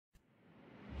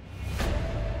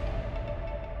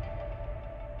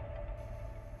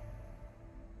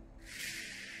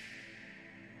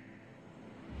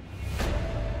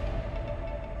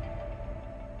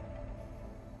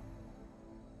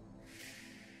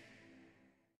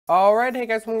Alright, hey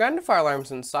guys, welcome to Fire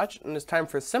Alarms and Such, and it's time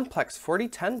for Simplex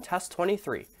 4010 Test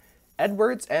 23,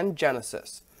 Edwards and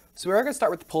Genesis. So we're going to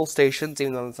start with the pull stations,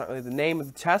 even though that's not really the name of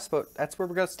the test, but that's where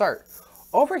we're going to start.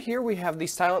 Over here we have the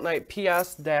Silent Night PS-SATK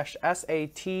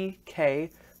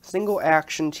single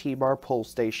action T-bar pull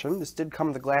station. This did come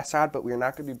with a glass rod, but we are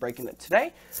not going to be breaking it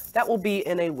today. That will be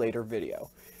in a later video.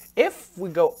 If we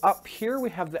go up here,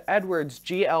 we have the Edwards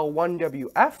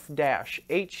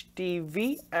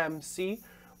GL1WF-HDVMC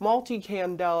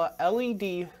multi-candela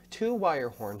LED 2-wire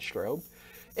horn strobe.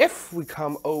 If we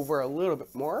come over a little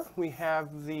bit more, we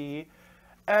have the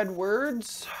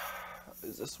Edwards,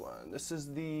 is this one? This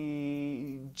is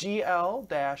the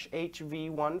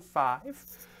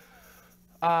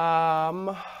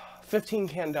GL-HV15 15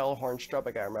 candela horn strobe.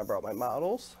 I gotta remember all my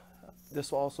models.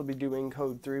 This will also be doing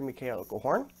code 3 mechanical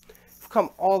horn. If we come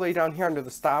all the way down here under the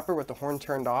stopper with the horn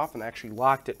turned off and actually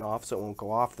locked it off so it won't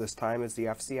go off this time, is the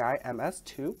FCI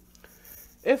MS2.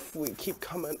 If we keep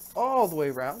coming all the way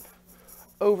around,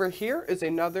 over here is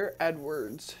another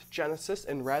Edwards Genesis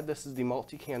in red. This is the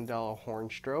multi-candela horn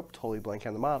strobe, totally blank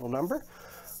on the model number.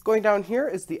 Going down here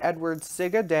is the Edwards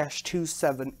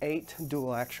SIGA-278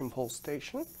 dual action pull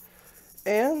station.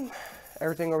 And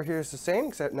everything over here is the same,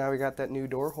 except now we got that new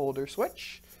door holder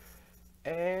switch.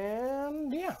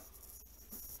 And yeah.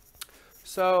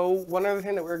 So one other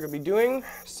thing that we're going to be doing,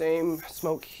 same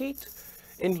smoke heat.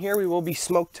 In here we will be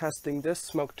smoke testing this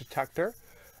smoke detector.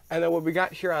 And then what we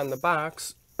got here on the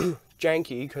box,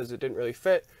 janky because it didn't really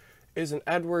fit, is an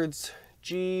Edwards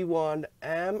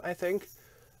G1M, I think,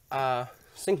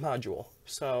 sync module.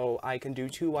 So I can do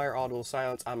 2-wire audible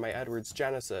silence on my Edwards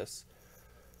Genesis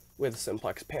with a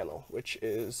Simplex panel, which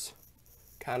is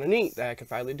kind of neat that I can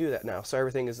finally do that now. So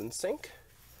everything is in sync.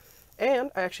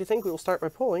 And I actually think we will start by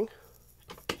pulling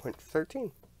point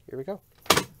 13. Here we go.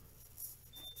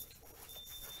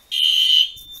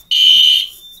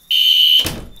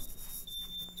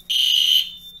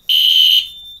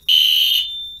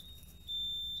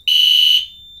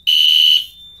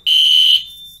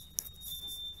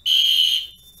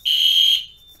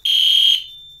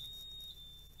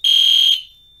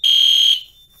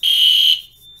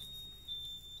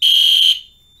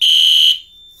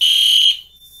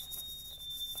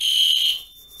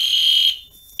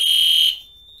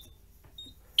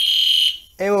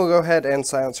 And we'll go ahead and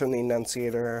silence from the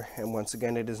enunciator, and once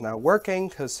again it is now working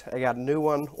because I got a new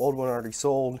one, old one already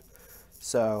sold,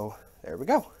 so there we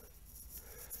go.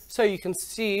 So you can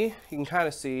kind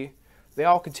of see, they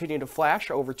all continue to flash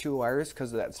over 2 wires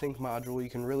because of that sync module. You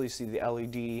can really see the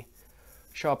LED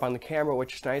show up on the camera,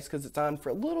 which is nice because it's on for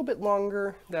a little bit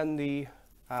longer than the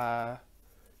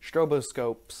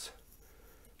strobes.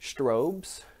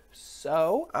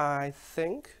 So I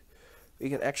think we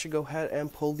can actually go ahead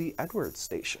and pull the Edwards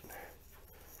station.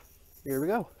 Here we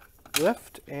go.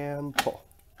 Lift and pull.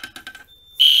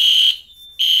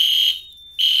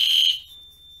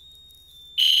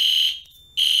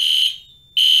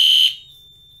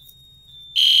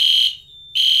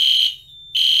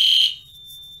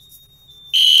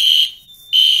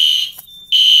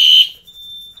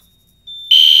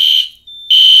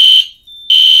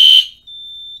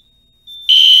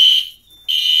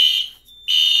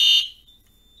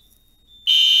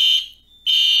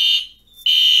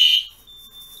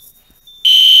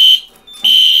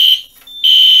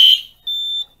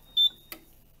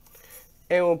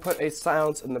 And we'll put a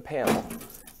silence in the panel.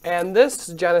 And this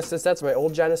Genesis, that's my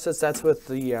old Genesis, that's with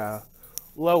the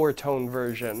lower tone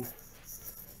version.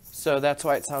 So that's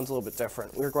why it sounds a little bit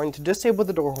different. We're going to disable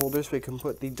the door holder so we can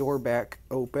put the door back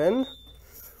open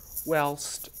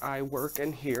whilst I work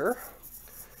in here.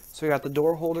 So we got the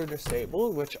door holder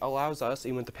disabled, which allows us,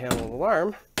 even with the panel and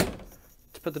alarm,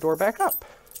 to put the door back up.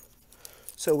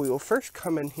 So we will first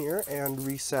come in here and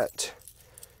reset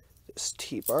this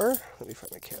T-bar. Let me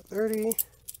find my cat 30.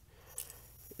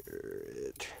 Here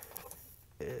it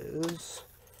is.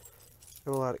 I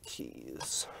have a lot of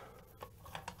keys.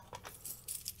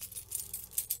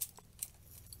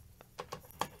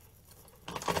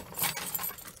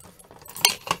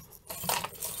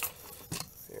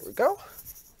 There we go.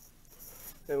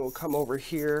 Then we'll come over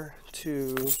here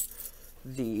to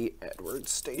the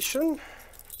Edwards station.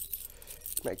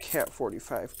 My cat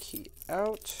 45 key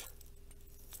out.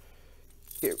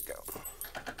 Here we go.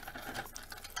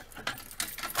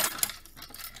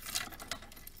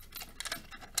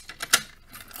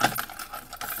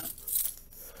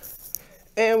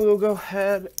 And we'll go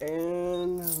ahead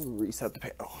and reset the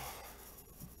panel.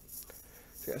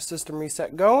 So we got system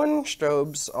reset going.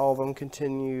 Strobes, all of them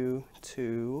continue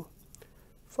to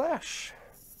flash.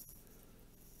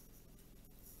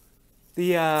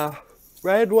 The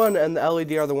red one and the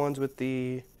LED are the ones with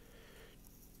the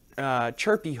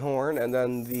chirpy horn, and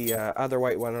then the other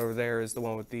white one over there is the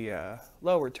one with the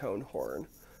lower tone horn.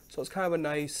 So it's kind of a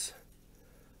nice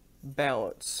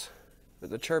balance. But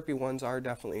the chirpy ones are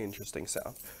definitely interesting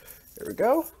sound. There we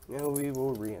go. Now we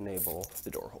will re-enable the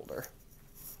door holder.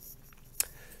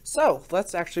 So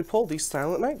let's actually pull the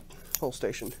Silent Night pull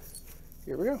station.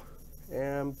 Here we go.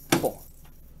 And pull.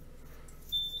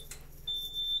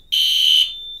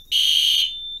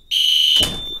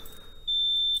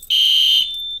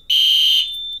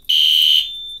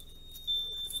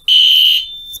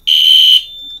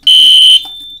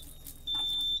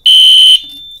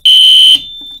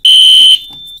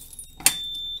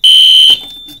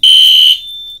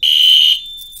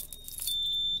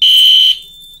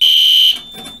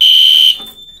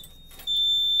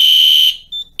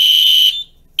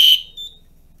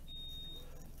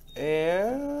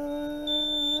 And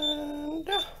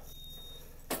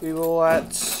we will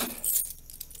let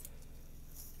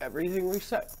everything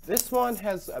reset. This one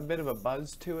has a bit of a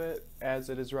buzz to it as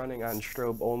it is running on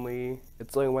strobe only.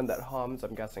 It's the only one that hums.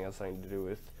 I'm guessing it has something to do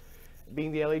with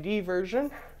being the LED version,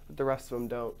 but the rest of them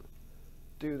don't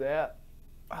do that.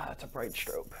 Ah, that's a bright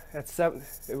strobe.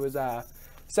 It was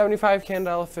 75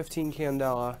 candela, 15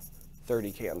 candela,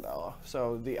 30 candela.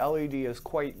 So the LED is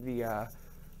quite the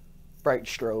bright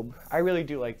strobe. I really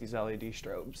do like these LED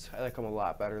strobes. I like them a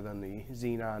lot better than the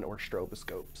xenon or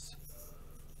stroboscopes.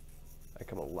 I like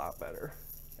them a lot better.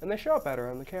 And they show up better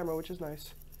on the camera, which is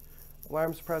nice.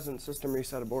 Alarms present, system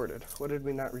reset aborted. What did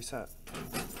we not reset?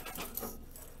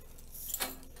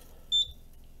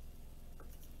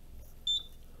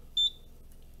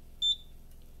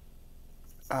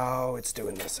 Oh, it's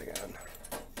doing this again.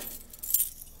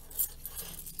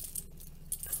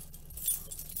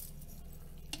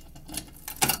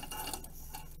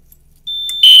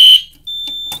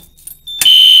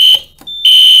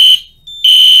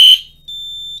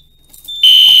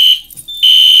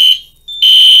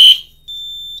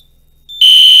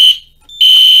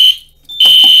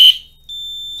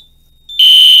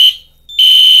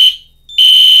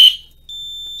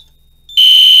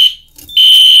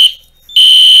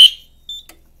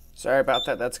 Sorry about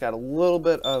that. That's got a little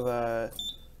bit of a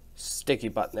sticky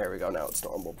button. There we go. Now it's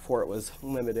normal. Before it was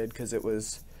limited because it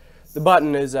was, the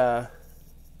button is it's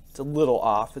a little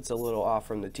off. It's a little off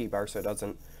from the T-bar, so it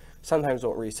doesn't, sometimes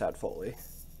won't reset fully.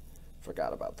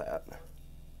 Forgot about that.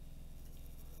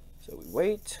 So we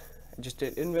wait. I just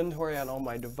did inventory on all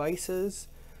my devices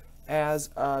as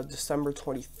of December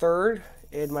 23rd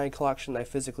in my collection that I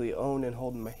physically own and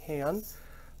hold in my hand.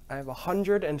 I have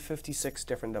 156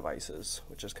 different devices,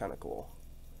 which is kind of cool.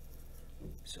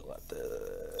 So let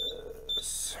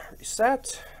this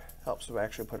reset. Helps if I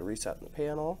actually put a reset in the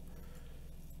panel.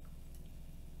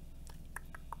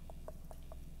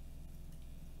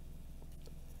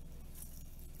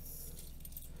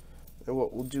 And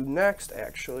what we'll do next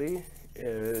actually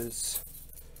is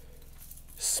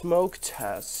smoke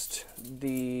test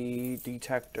the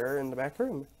detector in the back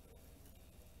room.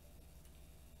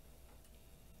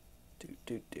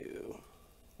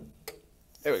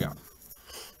 There we go.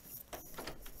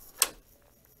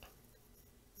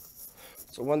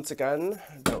 So once again,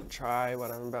 don't try what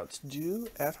I'm about to do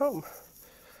at home.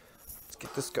 Let's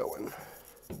get this going.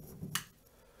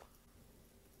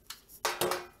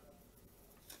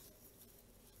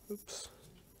 Oops.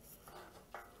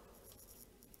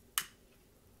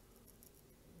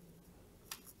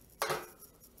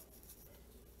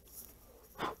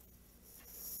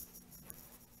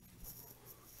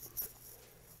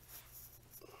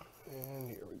 And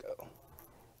here we go.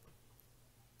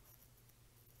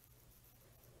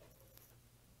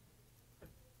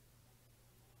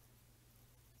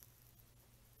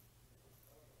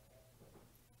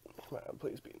 Come on,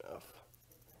 please be enough.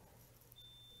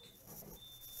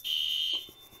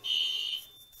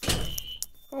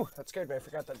 Oh, that scared me. I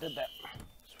forgot that did that.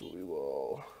 So we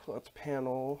will let the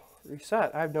panel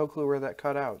reset. I have no clue where that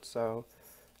cut out, so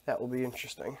that will be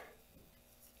interesting.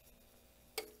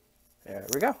 There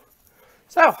we go.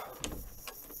 So,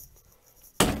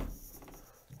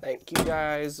 thank you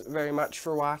guys very much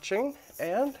for watching,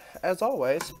 and as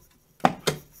always, have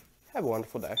a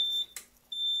wonderful day.